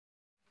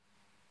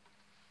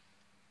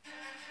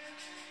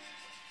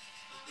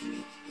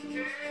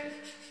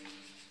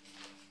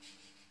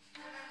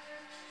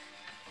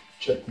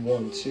Check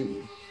 1,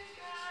 2.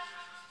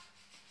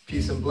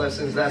 Peace and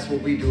blessings, that's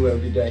what we do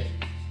every day.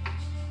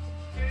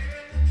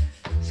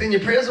 Send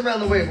your prayers around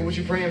the way, but what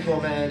you praying for,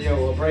 man?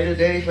 Yo, a brighter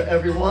day for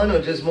everyone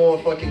or just more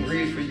fucking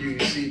greed for you, you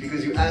see?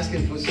 Because you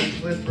asking for some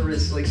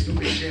proliferous, like,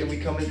 stupid shit, and we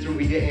coming through,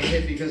 we getting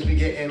hit because we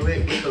getting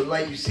lit with the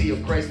light you see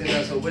of Christ in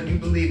us. So what do you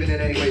believe in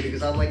it anyway?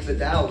 Because I'm like the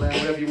Tao, man.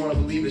 Whatever you want to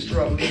believe is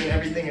true. I believe in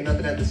everything and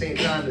nothing at the same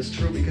time is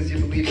true because your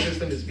belief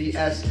system is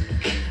BS.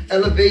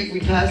 Elevate, we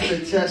pass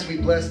the test, we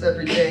blessed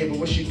every day, but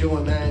what you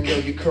doing, man? Yo,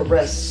 you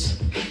caress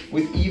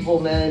with evil,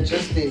 man,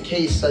 just in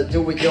case I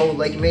do it, yo,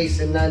 like Mace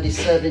in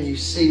 97, you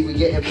see, we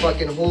getting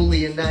fucking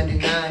holy in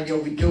 99, yo,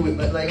 we do it,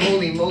 but like,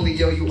 holy moly,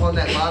 yo, you on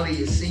that molly,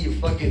 you see, you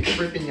fucking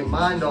tripping your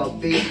mind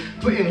off, B,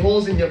 putting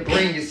holes in your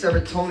brain, your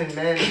serotonin,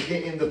 man, is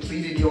getting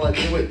depleted, yo, I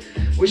do it,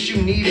 what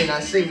you needin',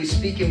 I say we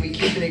speaking, we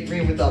keeping it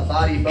green with our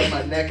body, but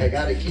my neck, I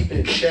gotta keep it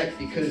in check,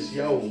 because,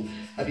 yo,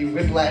 I be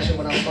whiplashing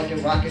when I'm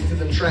fucking rocking to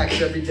them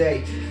tracks every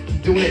day,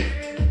 doing it,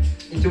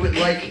 you do it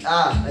like,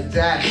 a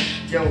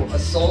dash, yo,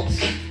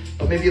 assaults,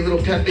 or maybe a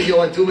little pepper, yo,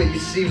 I do it, you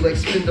see, like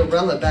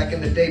Spinderella back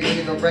in the day,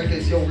 bringing the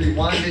records, yo,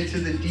 rewind it to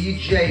the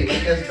DJ, like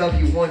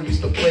SW1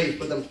 used to play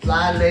for them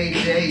fly lay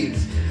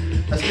days.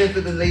 I spit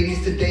for the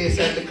ladies today, it's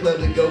at the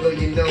club, the go-go,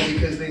 you know,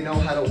 because they know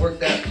how to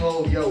work that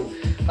pole, yo.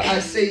 But I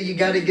say you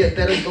gotta get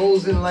better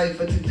goals in life,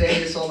 but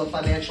today it's all a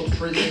financial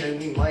prison, and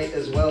we might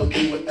as well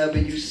do whatever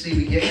you see.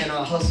 We getting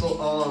our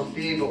hustle on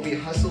big, but we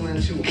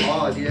hustling too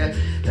hard, yeah?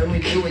 Then we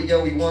do it,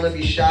 yo, we wanna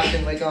be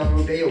shopping like on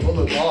Rodeo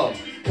Boulevard.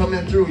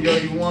 Coming through, yo,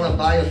 you wanna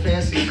buy a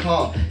fancy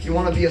car. You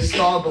wanna be a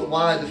star, but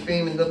why? The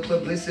fame and the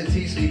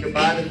publicity, so you can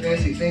buy the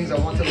fancy things. I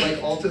want to,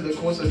 like, alter the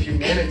course of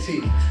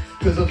humanity.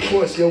 Cause of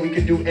course, yo, we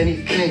could do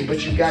anything,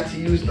 but you got to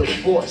use the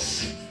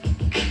force.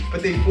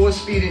 But they force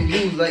feeding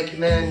you like,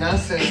 man,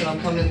 nonsense, and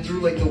I'm coming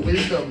through like the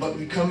wisdom, but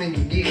we coming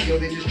unique, yo,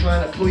 they just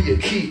trying to pull your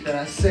teeth, and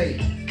I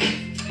say,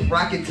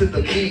 rock it to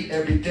the beat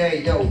every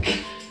day, yo.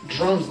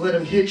 Drums, let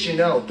them hit, you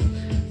know.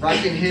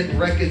 Rockin' hit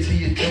records till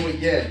you do it,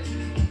 yeah.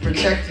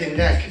 Protect your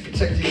neck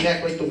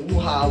like the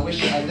woo-ha. I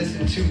wish I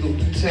listened to the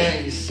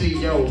Wu-Tang, you see,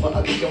 yo, but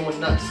I be going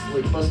nuts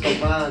like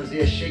Busta Rhymes,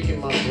 yeah, shaking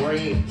my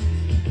brain.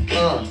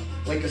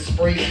 Like a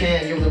spray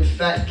can, yo, them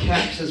fat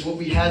caps is what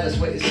we had, that's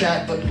what it's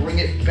at, but bring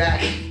it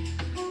back.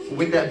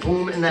 With that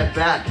boom in that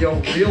back, yo,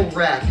 real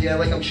rap, yeah,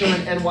 like I'm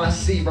chilling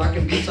NYC,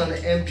 rocking beats on the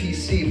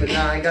MPC, but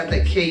now I got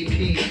that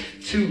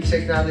KP2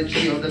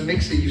 technology on the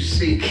mixer, you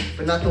see,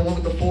 but not the one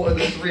with the 4 or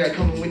the 3, I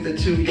come in with the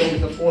 2, yo,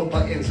 with the 4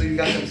 buttons, so you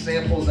got them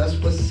samples, that's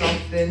what's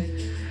something.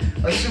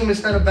 Assume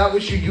it's not about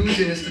what you're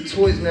using, it's the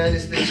toys, man,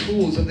 it's the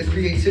tools of the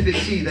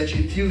creativity that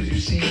you fuse, you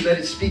see, you let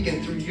it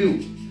speaking through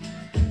you.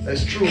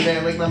 That's true,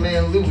 man, like my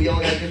man Lou, we all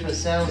got different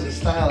sounds and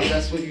styles,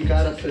 that's what you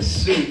gotta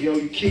pursue, yo,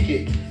 you kick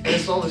it, and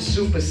it's all a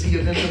super sea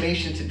of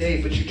information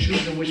today, but you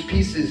choosing which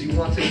pieces you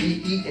want to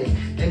be eaten,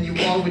 and you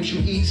are what you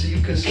eat, so you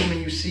consume and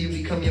you see,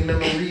 you become your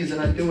memories, and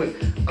I do it,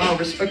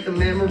 respect the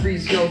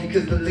memories, yo,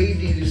 because the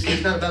ladies, you see,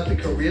 it's not about the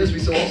careers,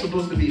 we're all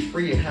supposed to be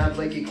free and have,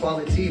 like,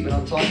 equality, but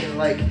I'm talking,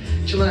 like,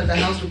 chilling at the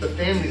house with the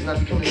families, not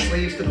becoming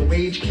slaves to the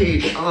wage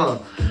cage,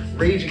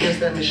 rage against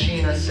that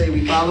machine, I say,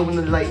 we following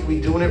the light, we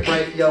doing it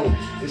right, yo,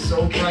 it's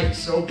so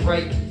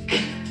bright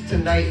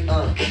tonight,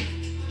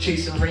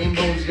 chasing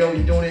rainbows, yo,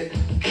 you doing it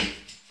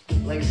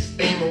like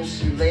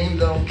Stamos, you lame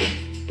though,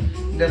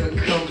 never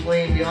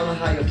complain, we on a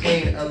higher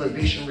plane,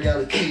 elevation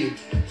reality,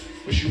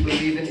 what you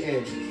believing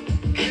in,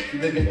 you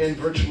living in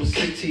virtual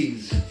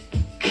cities,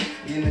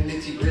 we in the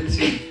nitty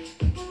gritty,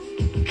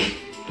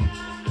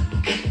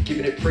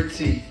 keeping it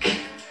pretty,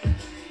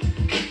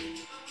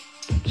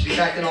 she's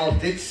acting all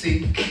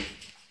ditzy.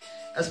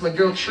 That's my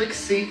girl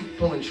Trixie,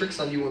 pulling tricks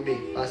on you and me.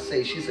 I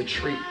say she's a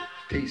treat.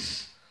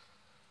 Peace.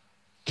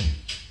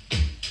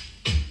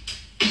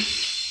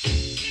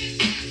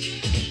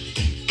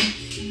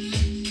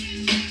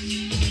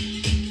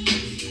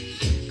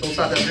 Don't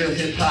stop that real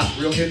hip hop,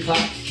 real hip hop.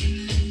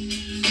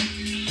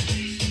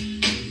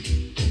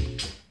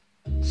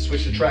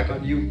 Switch the track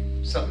on you,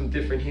 something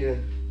different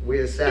here.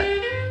 Where's that?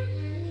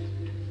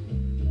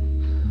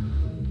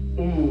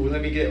 Ooh,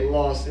 let me get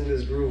lost in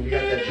this groove. We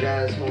got that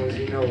jazz horns,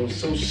 you know,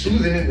 so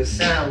soothing in the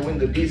sound when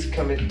the beat's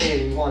coming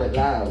in. You want it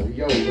loud,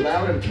 yo,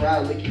 loud and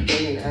proud, like you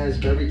being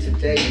Asbury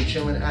today. You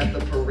chilling at the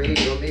parade,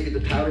 or maybe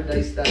the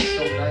paradise that's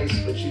so nice,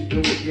 but you do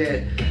it,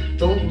 yeah.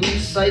 Don't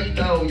lose sight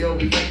though, yo,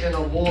 we fighting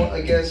a war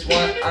against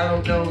what? I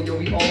don't know, yo,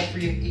 we all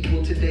free and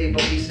equal today,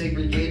 but we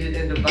segregated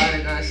and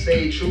divided. I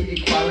say true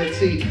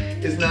equality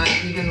is not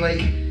even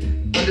like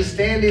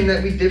understanding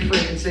that we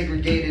different and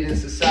segregated in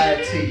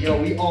society. Yo,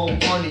 we all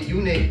want a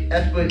unit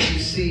effort, you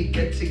see,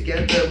 get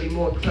together, be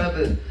more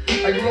clever.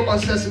 I grew up on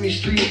Sesame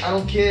Street, I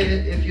don't care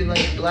if you're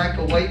like black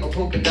or white or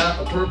polka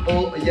dot or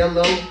purple or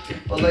yellow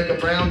or like a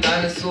brown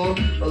dinosaur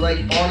or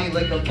like Barney,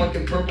 like a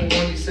fucking purple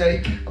one, you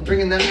say. I'm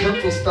bringing that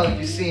purple stuff,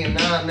 you see, and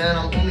nah, man,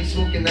 I'm only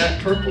smoking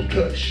that purple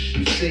kush,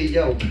 you see,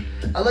 yo.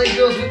 I like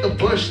girls with the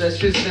bush that's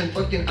just been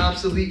fucking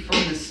obsolete from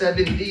the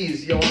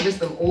 70s, yo. I miss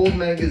them old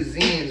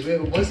magazines where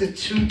it wasn't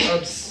too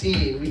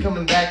obscene. We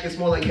coming back, it's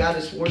more like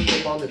goddess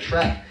worship on the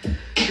track.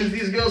 Cause Cause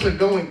these girls are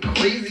going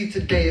crazy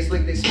today. It's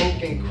like they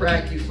smoking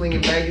crack. You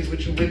flinging baggies,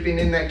 what you whipping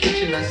in that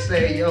kitchen. I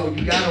say, yo,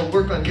 you gotta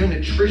work on your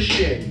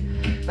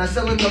nutrition. Not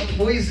selling the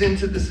poison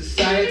to the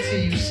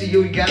society. You see,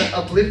 yo, you gotta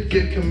uplift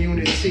your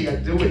community. I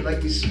do it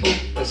like we smoke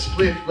a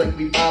spliff, like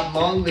we Bob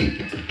Marley.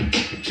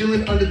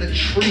 Chilling under the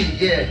tree,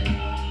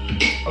 yeah.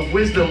 Of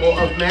wisdom or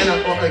of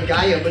manna or a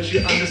Gaia. But you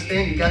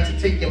understand, you got to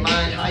take your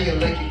mind higher,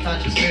 like your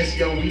consciousness.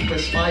 Yo, we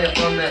perspire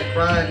on that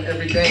grind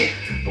every day.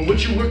 But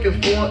what you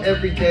working for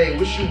every day?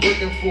 What you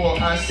working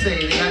for, I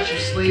say. They got you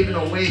slaving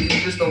away, you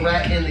just a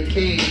rat in the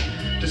cage.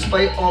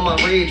 Despite all my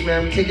rage,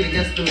 man, we take it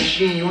against the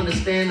machine. You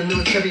understand the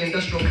military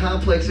industrial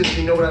complex, if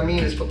you know what I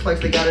mean. It's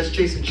perplexed, they got us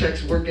chasing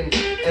checks, working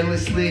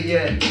endlessly,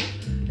 yeah.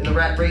 In the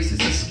rat race,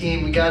 it's a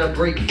scheme, we gotta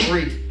break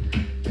free.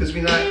 Cause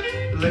we not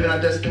living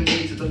our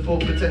destiny to the full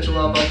potential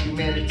of our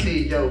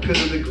humanity, yo.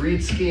 Cause of the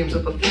greed schemes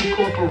of a few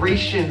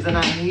corporations, and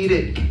I hate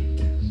it.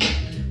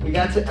 We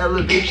got to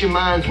elevate your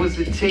minds, what's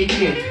it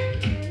taking?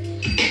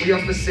 We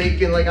are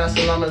forsaken like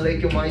assalamu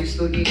alaikum. Why you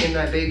still eating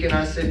that bacon?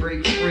 I say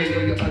break free,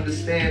 yo, you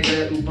understand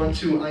that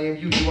Ubuntu, I am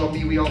you, you are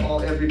me, we are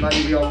all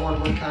everybody, we are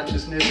one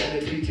consciousness,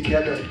 energy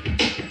together.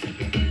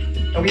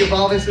 And we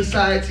evolve in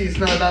society, it's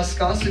not about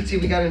scarcity,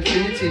 we got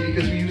infinity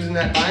because we're using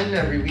that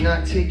binary. We're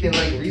not taking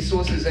like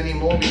resources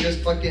anymore, we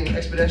just fucking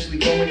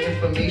exponentially growing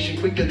information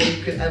quicker than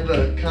you could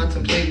ever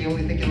contemplate. We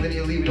only thinking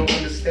linearly, we don't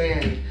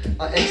understand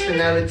our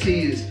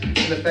externalities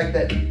and the fact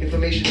that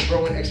information is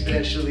growing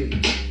exponentially.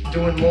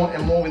 Doing more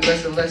and more with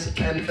less and less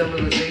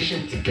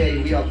ephemeralization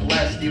today. We are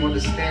blessed, do you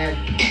understand?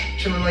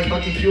 Chilling like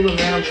Bucky Fuller,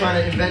 man, I'm trying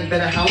to invent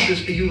better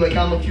houses for you like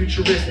I'm a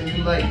futurist. And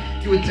you like,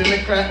 you a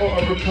Democrat or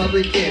a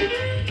Republican?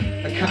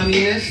 A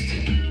communist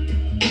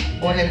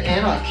or an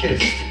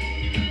anarchist?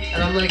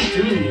 And I'm like,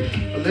 dude,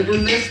 a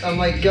liberalist? I'm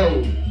like,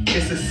 yo,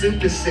 it's a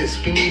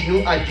synthesis. We need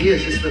new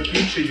ideas. It's the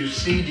future, you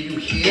see. Do you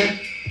hear?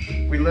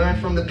 We learn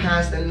from the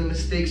past and the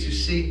mistakes, you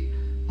see.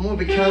 I'm more of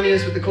a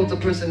communist with the cult of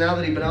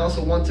personality, but I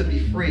also want to be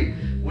free.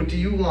 What do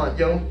you want,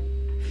 yo?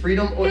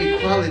 Freedom or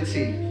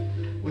equality?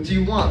 What do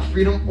you want?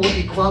 Freedom or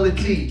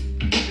equality?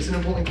 It's an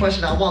important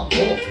question. I want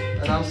both.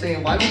 And I'm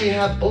saying, why don't we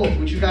have both?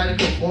 What you gotta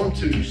conform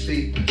to, you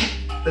see.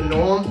 The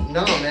norm?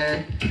 No,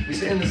 man. We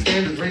set in the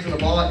standards, raising the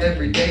bar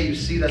every day, you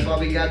see. That's why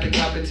we got the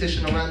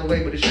competition around the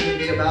way, but it shouldn't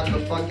be about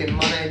the fucking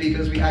money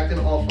because we acting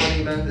all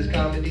funny, man. This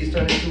comedy's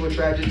turning into a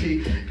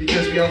tragedy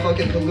because we are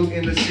fucking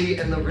polluting the sea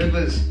and the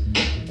rivers.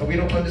 And we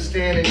don't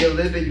understand in your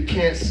liver, you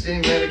can't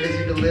sing, man, because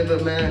you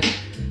deliver, man.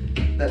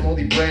 That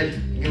moldy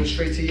bread, you go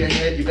straight to your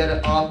head, you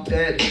better off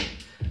dead.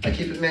 I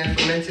keep it, man,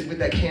 fermented with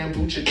that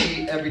kombucha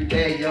tea every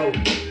day, yo.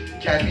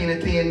 Caffeine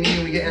and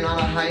theanine, we getting on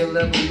a higher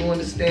level, you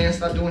understand?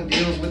 Stop doing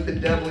deals with the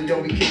devil, yo.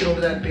 We kick it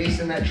over that bass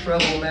and that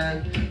treble,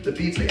 man. The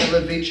beats, they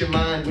elevate your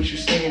mind. What you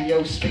saying,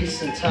 yo?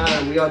 Space and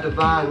time, we are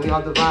divine, we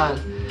are divine.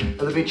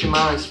 Elevate your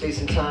mind,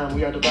 space and time,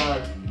 we are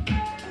divine.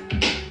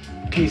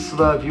 Peace,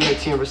 love,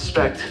 unity, and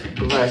respect.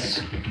 Bless.